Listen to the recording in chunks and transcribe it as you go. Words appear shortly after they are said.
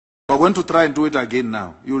We're going to try and do it again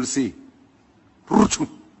now. You will see. We're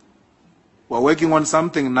working on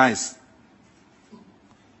something nice.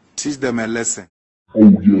 Teach them a lesson.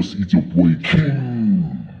 Oh yes, it's your boy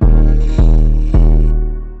King.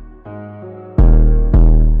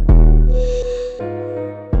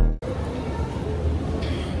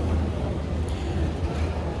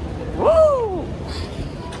 Woo!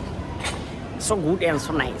 So good and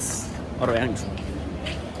so nice. Orange.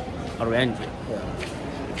 Orange.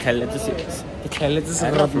 Khalid is a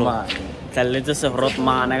Rotman. Khalid is a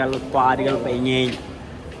Rotman. I got a party of Payne.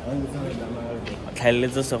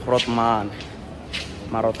 Khalid is a Rotman.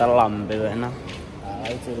 Marota Lambe.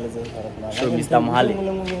 So, Mr. Mahali.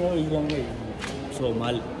 So,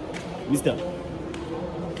 Mal. Mr.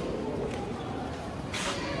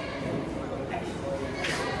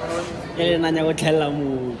 Elena go tell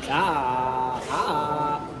him.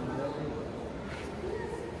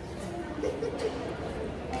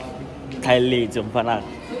 Khalid jump on that.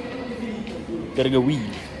 Get a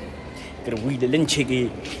weed, and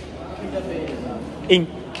chicky. In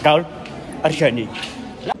Gal Arshani.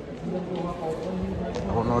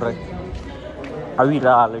 Honore.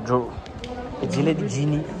 Avila, Joe. A gillet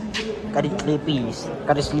genie. Got it clay piece.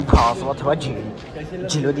 Got a sleep house. What about you?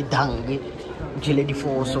 Gillo di Dangi. Gillet di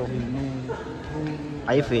Foso.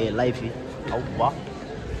 I feel life. What?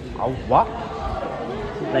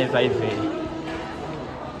 Life I feel.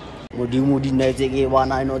 Mudi na tseke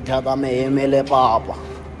bana ino thata me emele papa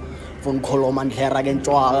fon kholoman hlera ke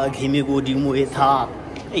ntwa khimi godimo e tha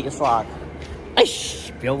e swat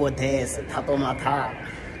eish byogo des thato matha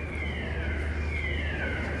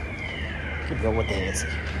ke byogo des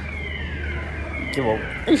ke bo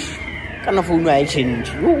eish kana phone ai change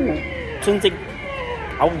tsunze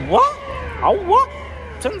awa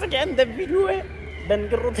tsunze ke end the video then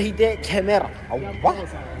ke rotate camera awa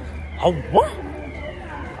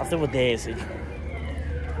I see what there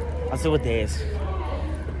is.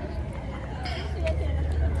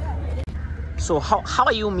 So how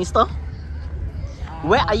are you, mister?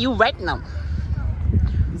 Where are you right now?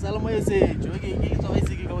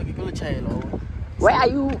 Where are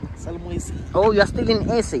you? Oh, you are still in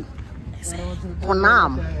AC.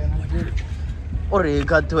 Honam.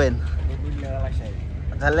 Orega twin.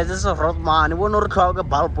 The legends of Rodman. You won't talk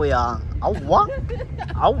about Boya. Awa.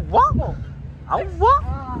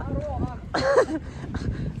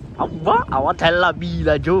 Awa tell be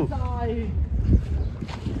la Joe.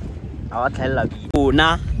 Awa tell be. Oh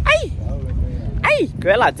na. Ay,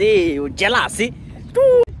 quella te jealousy.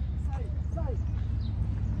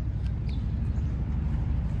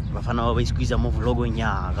 Bafana wa squeeze mo vlog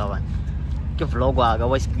nya kawan. Ke vlog wa ga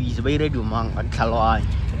wa squeeze ba radio mang at khalwai.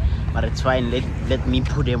 But it's fine, let me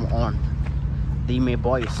put them on. They my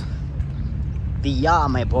boys. They are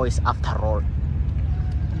my boys after all.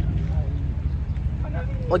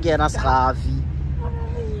 Okay, that's Ravi.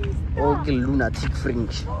 Okay, lunatic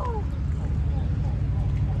French.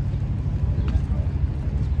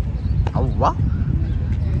 Awa.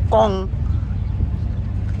 Kong.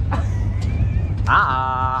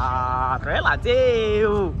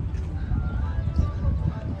 Relative.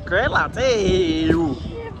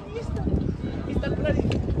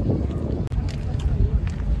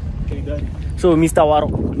 So, Mr. Waro,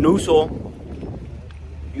 no, so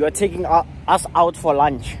you are taking us out for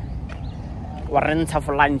lunch. Warrant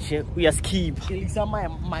for lunch. We are skip. My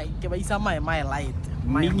light.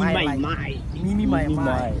 Mini my.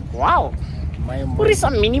 Wow. What is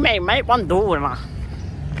a mini my one door?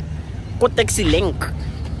 Go taxi link.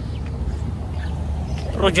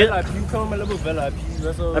 Roger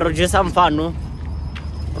Samfano.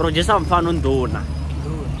 Roger Samfano Dona.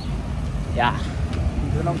 Yeah.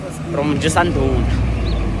 From Jesandon.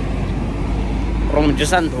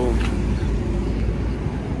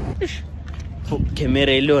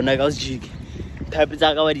 Kemerelo na ka jig. Type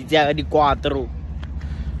tsa ka wa di tsaya di 4.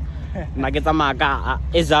 Maketsa maka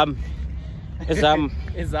exam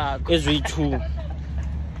ezwi2.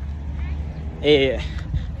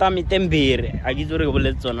 Tami tembere a ke tsore go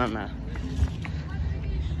boletsona na.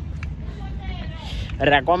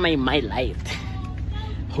 Ra kwa my light.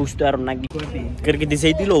 Host are na ke ke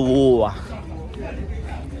decide lo boa.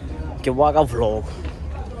 Ke wa ka vlog.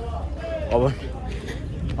 Oba.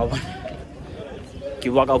 Ke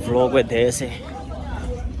wa ka vlog with this.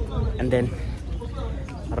 And then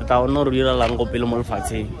rata no rira lang go pelo mo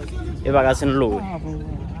fatshe. E ba ka sen lo.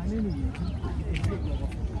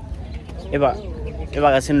 E ba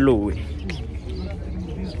ka sen lo. E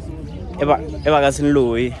ba ka sen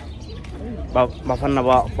lo. Ba fana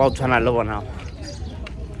ba tshwana le bona.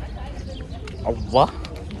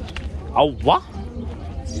 Awa.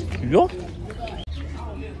 Yo.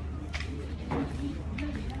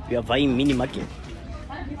 We are buying mini market.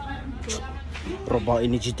 Proper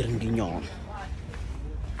energy drink in your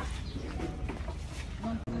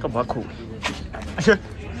tobacco.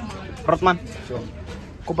 Rotman.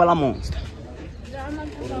 Kupala monster.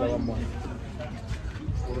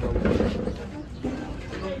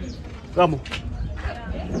 Vamos.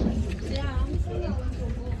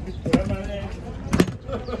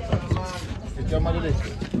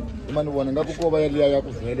 Mani wona ngaku ko va ya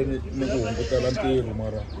ku vele ni ku hungutela ntirho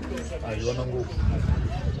mara a hi yona ngopfu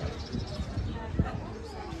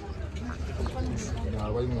na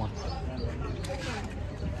va yin'wana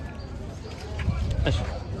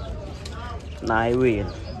na I will.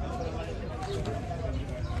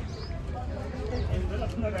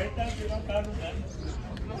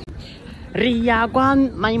 Ria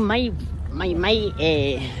Guan, my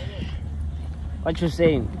what you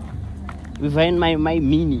saying? We find my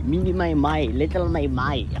mini, my little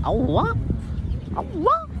my. Awa.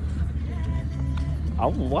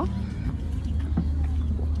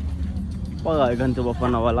 Wala ganito ba pa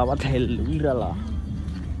nawala ba dahil wirala?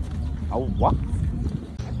 Awa.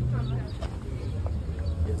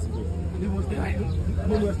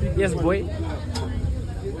 Yes, boy.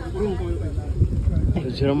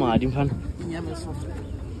 Jero mga adim fan.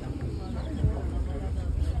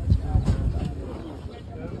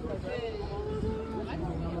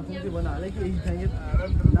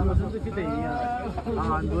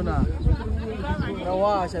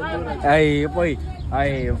 Ay, boy.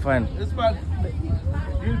 Ay, fan.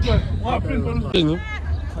 Ini.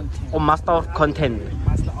 Oh, master of content.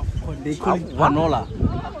 They call it panola.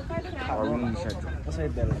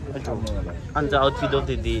 On the outfit of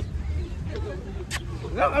the day.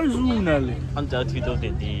 On the outfit of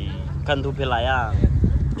the day. Kanto pelaya.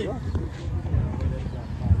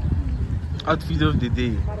 Outfit of the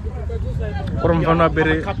day. From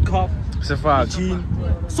Vanabere. C'est fuck.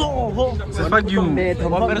 C'est fuck you.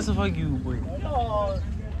 What c'est fuck you, boy?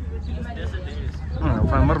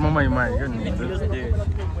 Van maar mama mai.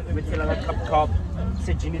 Met hele kap.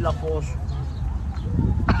 C'est Jimmy la force.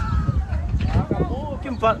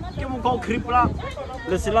 Kim ko creep la.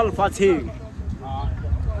 Le silal fatih.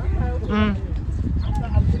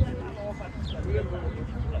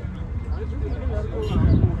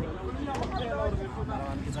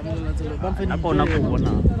 Apa nak buat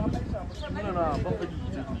nak?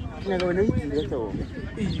 Nak buat ni tu.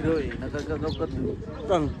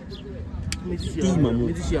 Tang. Imamu.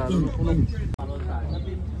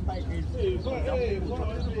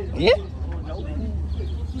 Yeah.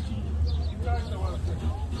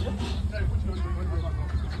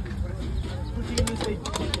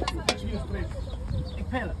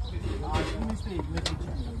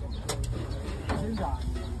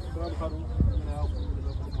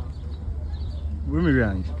 Where me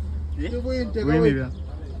behind? Where me behind?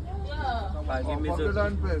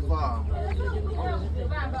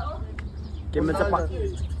 Give me the pot.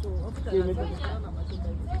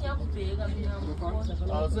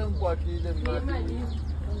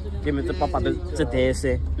 Give me the papa de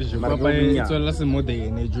tese. Marginha. Tu lá se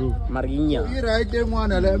modei, né, Ju? Marginha.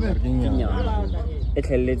 Marginha. É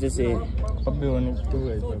que ele diz assim. Papi, eu não tô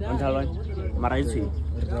aí. Antalon. Maraici.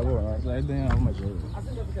 Tá bom, aí tem alguma coisa.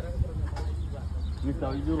 Me tá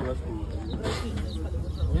aí duro gasco.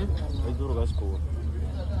 Aí duro gasco.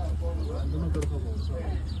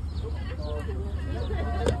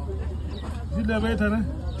 Vida beta, né?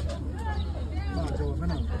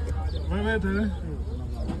 Vai beta, né?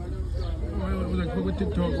 Vai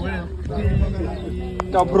TikTok, vai.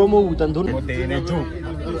 Kau promo tanto. Modei, né, Ju?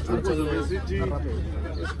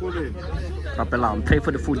 Rapelam, pray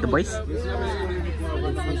for the food, the boys.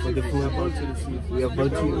 For the food, we are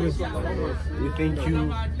about to eat. We thank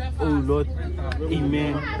you, oh Lord.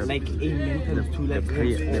 Amen. Like amen.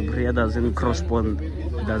 The prayer doesn't correspond,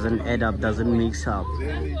 doesn't add up, doesn't mix up.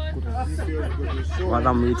 What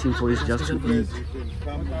I'm waiting for is just to eat.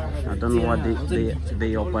 I don't know what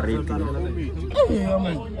they operating.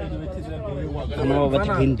 I know what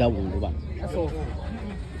you can double.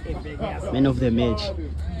 Men of the match.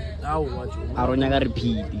 Aronya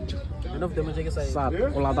repeat it. Men of the match is Sat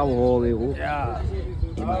olata wo. yeah.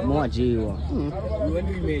 Mo ajiwa.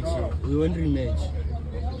 We want rematch.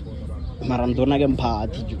 Marandona ke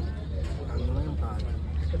mphathi ju.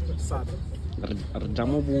 Sad.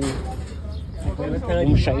 Rjamo bu.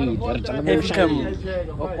 Umshahid. Rjamo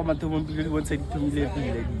Come to one because one side to me left.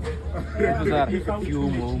 A few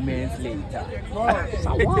moments later.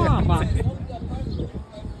 Sawama.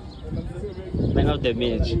 Men of the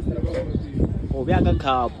match. O bya ka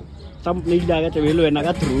cup. Some nila ka tebelo na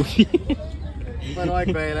ka trophy.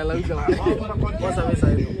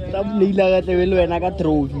 Thumbnail ka tebe le wena ka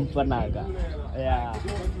trophy fanaka. Yeah.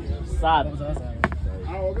 Sad.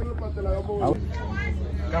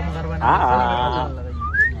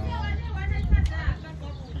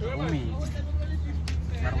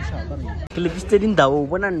 Klikiste din daw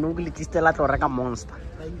bona no klikiste la tlora ka monster.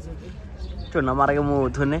 Tona mara ke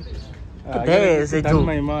motho ne. Ke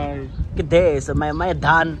dese my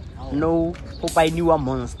done. No who buy new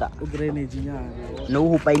monster. No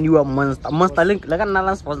who buy new monster. Monster link like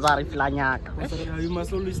na sponsor iflanya. You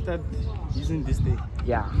must always start using this day.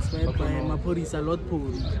 Yeah. Inspired by Maporisa lot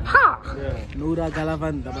poli. Ha. Yeah. No ra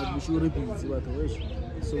galavanda but we should repeat what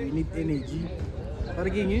so we need energy.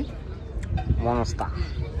 Parking Monster.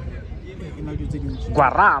 ina ju tseding.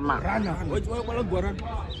 Guarana. Wala guarana.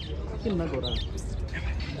 Kinna guarana.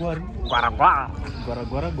 Guari.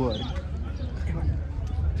 Guari.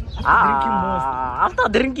 After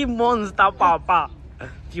drinking monster, Papa.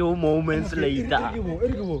 Few moments later.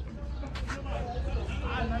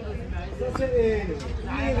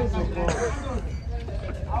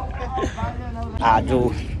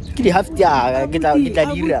 Aduh, kita haftia kita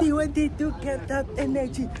dira. To get that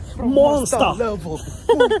energy Monster level.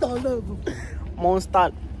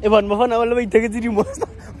 Monster. Evan, mafana wala ba itagit di monster?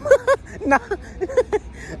 Na.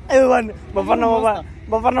 Evan, mafana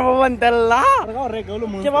tela.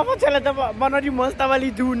 Ke mafana tela bana di monster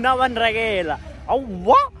bali duna ban regela.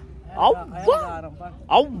 Awwa.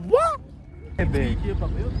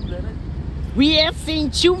 We have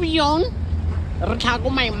Centurion. Retago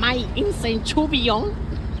my in Centurion.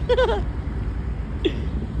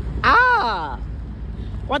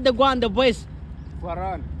 What the go on the boys?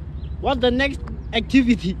 What's the next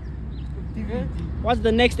activity? What's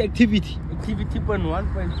the next activity? Activity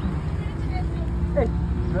 1.2. Hey,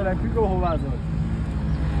 where I pick over there.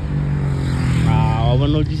 I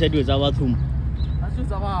want to decide with our tomb.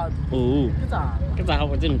 Oh, kita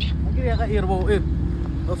apa jenis? Kira ka irbo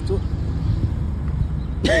of to.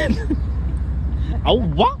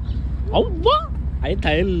 Awwa. Ay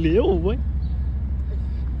tayo leo boy.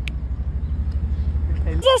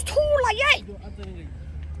 Just too like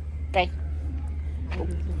okay.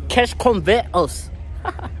 Cash convert us.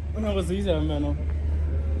 Una was easy man.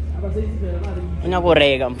 Onya go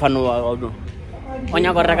rega mfano wa godo.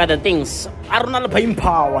 Onya go rega the things. Aruna le buying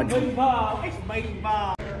power.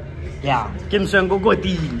 Yeah, kim sengo go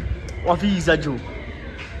di. Wa visa jo.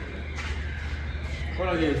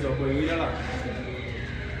 Kola ke so ko ila la.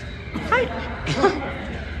 Hai.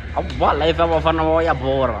 Awwa life bafana wa ya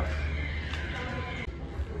bora.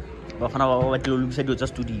 Bafana wa tlo lukisa dio tsa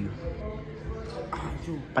studio.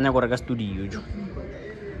 Pana go rega studio jo.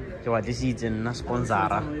 Ke wa di sizen na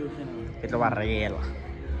sponsora. Ke tlo ba regela.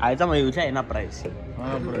 A etsa mo yotla ena price.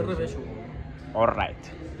 All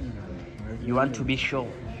right. You want to be sure?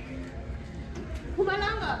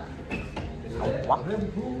 Pumalanga.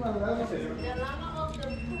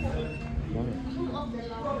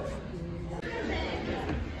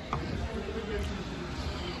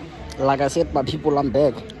 Like I said, my people, I'm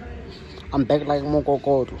back. I'm back like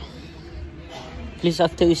Mokoko. Please,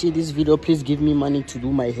 after you see this video, please give me money to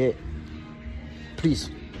do my hair. Please.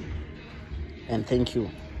 And thank you.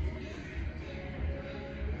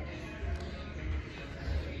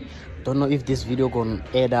 Don't know if this video gonna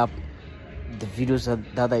add up the videos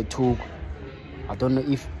that I took. I don't know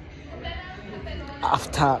if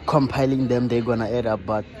after compiling them they're gonna add up,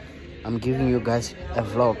 but I'm giving you guys a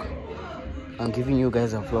vlog. I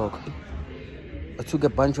took a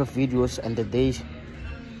bunch of videos and the day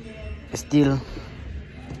still,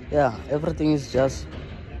 yeah, everything is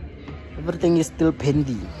still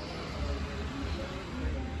pending.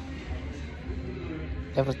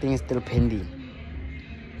 Everything is still pending.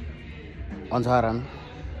 On Saran,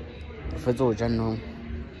 Fezo Jano,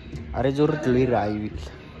 Arezor Tlirai,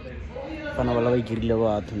 Panavala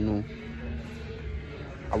Girilawa to know.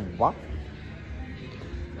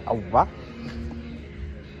 Awa.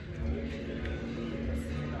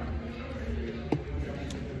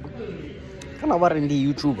 Can I wear in the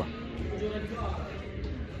YouTuber?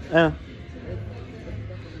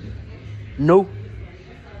 No.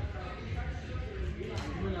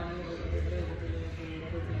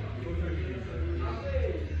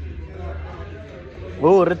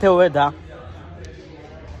 Oh, rete weda.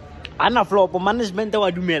 Ana flop management wa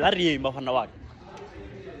dumela re mafana wa.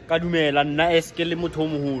 Ka dumela nna eskele motho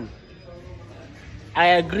moholo. I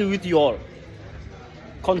agree with you all.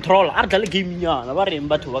 Control ardale game nyana ba re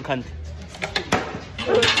batho ba country.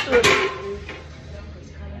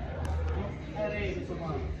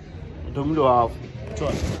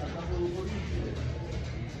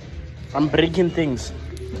 I'm breaking things.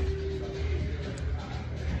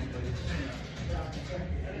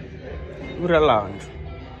 Uraland.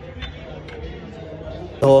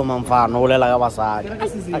 Oh, mamfano, ulela ka basadi.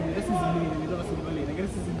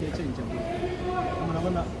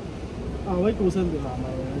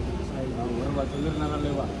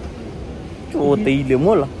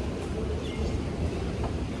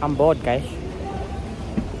 I'm bored, guys.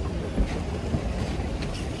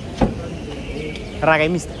 Raga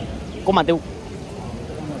mis. Kom Mateu.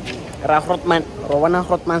 Ra Grotman, Rowana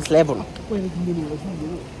Grotman's level.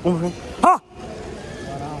 Ha!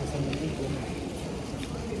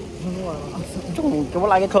 Cái bó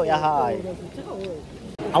lại cái khởi à hài.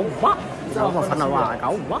 Áo quá. Sao mà phân nào à,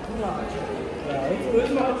 áo quá.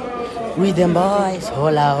 We them boys,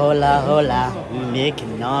 hola, hola, hola. We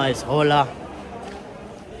making noise, hola.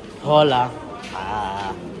 Hola.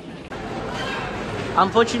 Ah.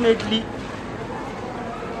 Unfortunately,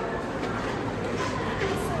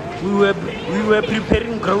 we were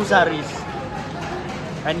preparing groceries,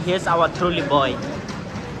 and here's our trolley boy.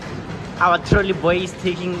 Our trolley boy is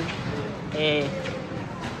taking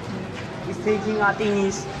our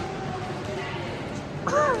thingies.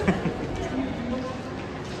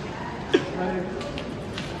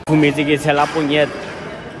 Fumezi ke tshela ponyet.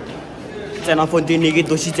 Tsena fontene ke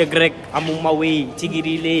doshi tse grek among my way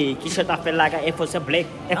tsigirile ke shota fela ka F for black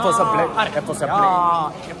F for black F for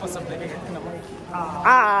black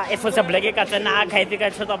F for black ka tsena ka ife ka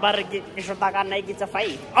shota ba re ke shota ka Nike tsa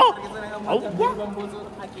 5 oh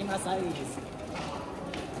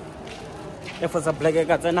F for black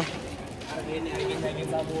ka tsena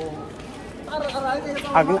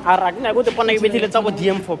Aragna go te pona ke betile tsa go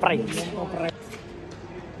DM for price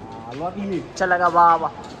Chala ka baba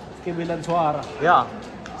ke bilang suara. Ya.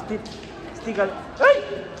 Sticker. Hey.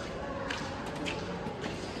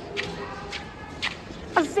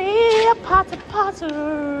 I see a potter.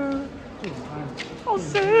 I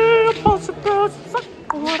see a potter.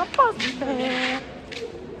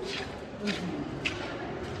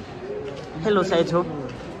 Hello, Saito.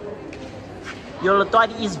 Your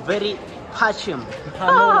thought is very passion.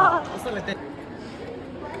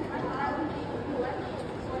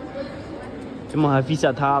 Cuma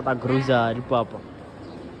Hafiza tak groza di papa.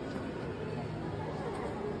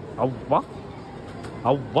 Awak.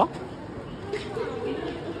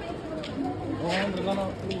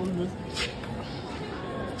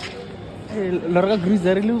 Larga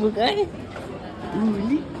groza lu bukan?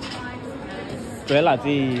 Uli. Bela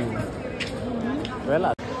sih.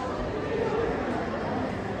 Bela.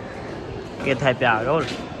 Get type ya, gol.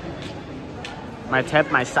 My type,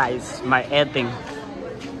 my size, my everything.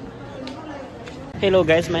 Hello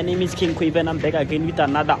guys, my name is King Quiver and I'm back again with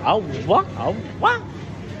another Awa.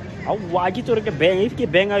 Gitu ke bang. If you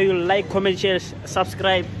bang, you like, comment, share,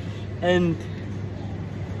 subscribe, and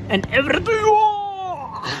everything.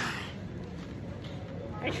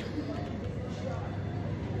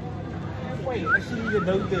 Wait, actually you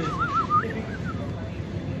know this.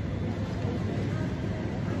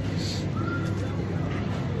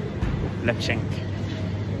 Left shank.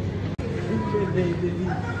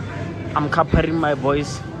 I'm comparing my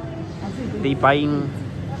boys. They buying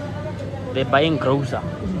grocer.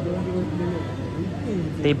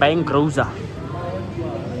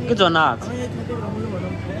 Good or not?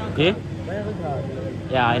 Okay?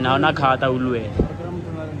 Yeah, now na kata ulue.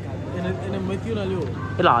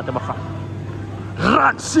 Ila ate baka.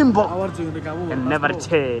 Rock symbol and never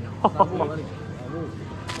change.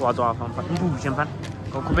 Wato afan pa. Mbu champan.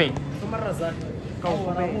 Kau kupe.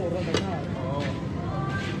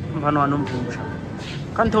 Mano anong pusha.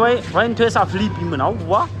 Kan tuway, wain tuway sa flippy mo na,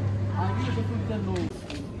 wa?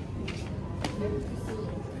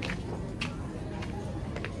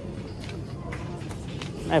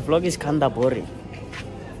 My vlog is kinda boring.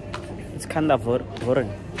 It's kinda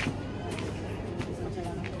boring.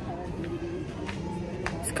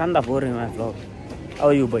 It's kinda boring, my vlog.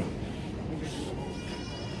 How are you, boy?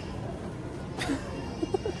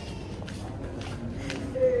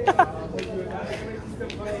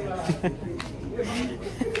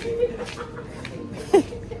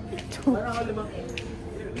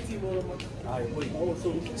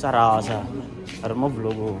 Sarasa. Harus mau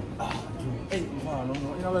vlog.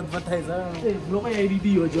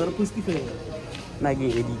 Nagi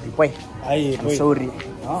edit. Wait.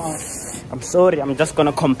 I'm sorry. I'm just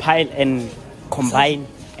gonna compile and combine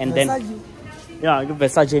and then yeah, give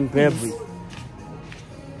message in baby.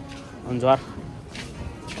 Anjar.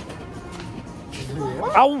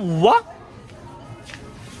 What?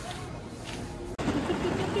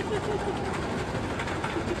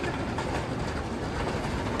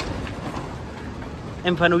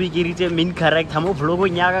 Em phano vi kiri che min correct hamo vlog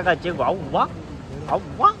nya ka che wa wa.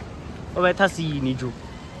 Obe tha si ni ju.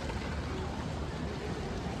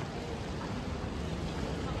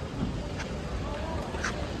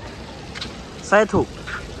 Saito,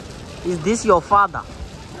 is this your father?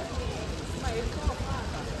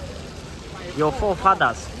 Your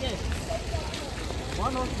forefathers? Yes.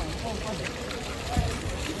 One of my forefathers.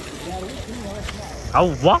 They are with me right now.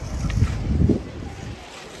 Oh, what?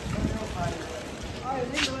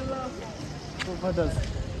 Forefathers.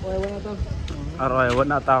 Why not them? Alright, what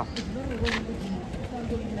not now?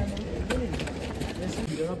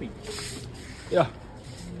 Yeah.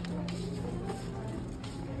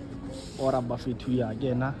 Ora Buffett we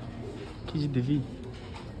again, huh? Kiss the V.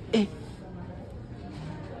 Eh.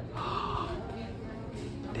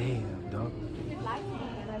 Damn, dog.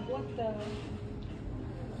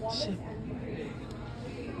 Shit.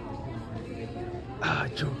 Ah,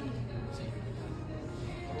 Joe.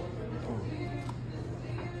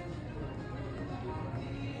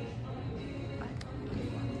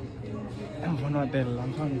 I'm gonna tell.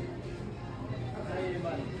 I'm fine.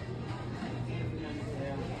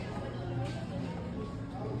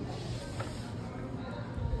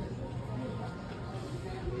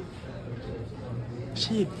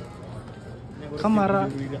 Shit. Camera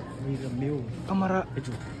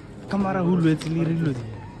who lets me reload.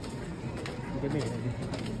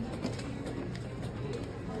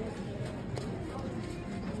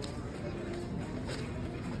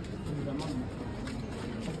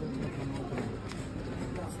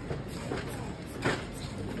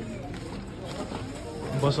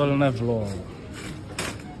 Boss on a vlog.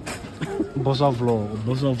 Boss of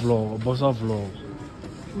vlog.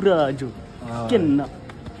 Rajo. Kenna.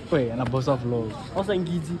 Wait, and a boss of vlog. Also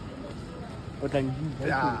Ngiji.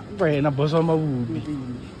 Yeah. Wait, and a boss of my wood.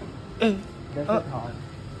 Eh.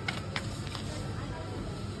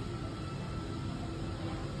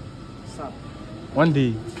 One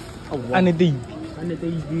day. And a day.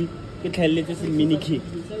 Get a little mini key.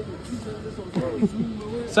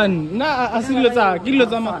 Son, nah, I see Kilo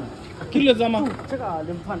Zama.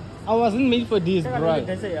 I wasn't made for this, bro.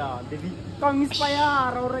 Come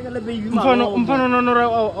inspire or regular baby. No,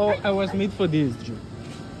 I was made for this, Joe.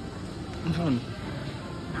 I'm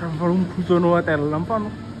put on what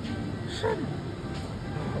I'm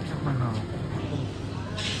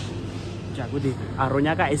Jagode,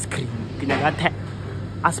 aronya ka ice cream. Kinaga te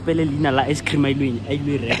aspele lina la ice cream ay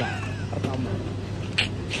lui rega.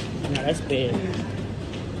 Na aspele.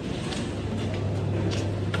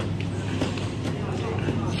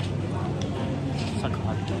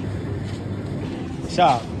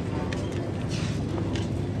 Sharp.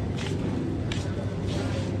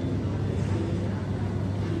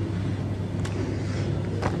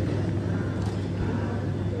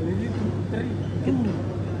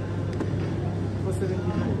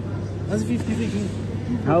 That's 50 seconds.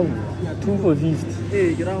 How? 2 for 50.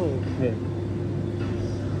 Hey, get out. Yeah.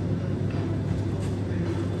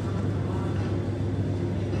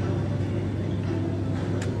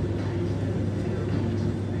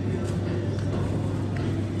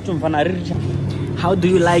 How do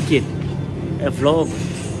you like it? A vlog.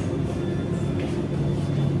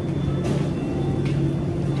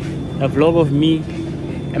 A vlog of me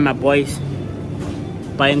and my boys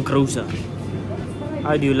buying cruiser.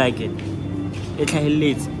 How do you like it? It's a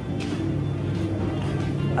late.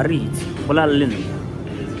 I read. Wala lin.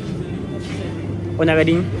 Onya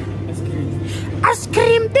gading? Ice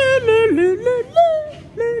cream.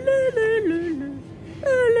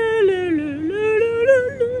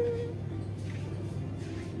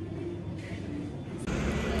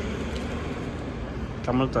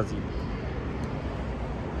 Kamal Tazi.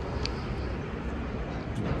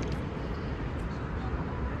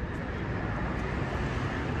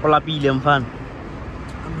 Hola, William fan.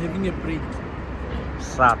 I'm having a break.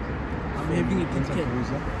 Sad. I'm having a Kit Kat.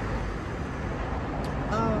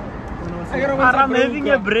 I'm having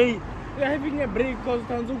a break. We're having a break because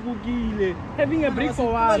Tanzo Kukile. Having a break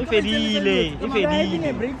for what? If having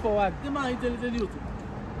a break for what?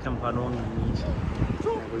 Campanong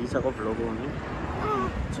isa ko vlog ni.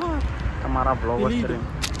 Kamera vlog stream.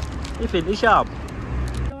 If it is sharp.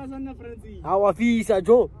 Awa visa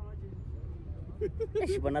jo.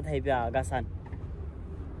 Eish bana thai bya gasan.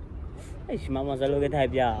 Eish mama zalo ke thai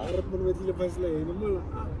bya.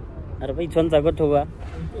 Ar bai chon jago thoga.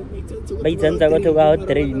 Bai chon jago thoga ho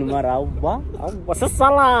tere numar awa. Awa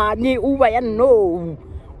sasala ni ubayan no.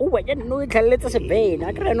 Ubayan no khale ta se be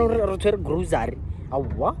na kra no ro ther cruiser.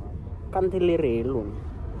 Awa kan thile re lon.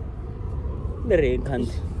 Le re kan.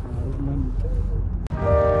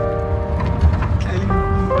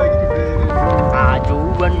 Jo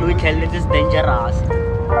when we tell it is dangerous.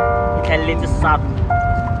 You tell it is sad.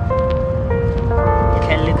 You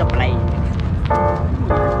tell it a play.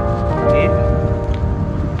 Okay.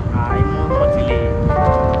 I'm not really.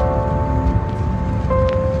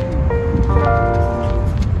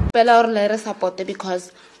 Pela or le re support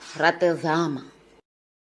because rate zama.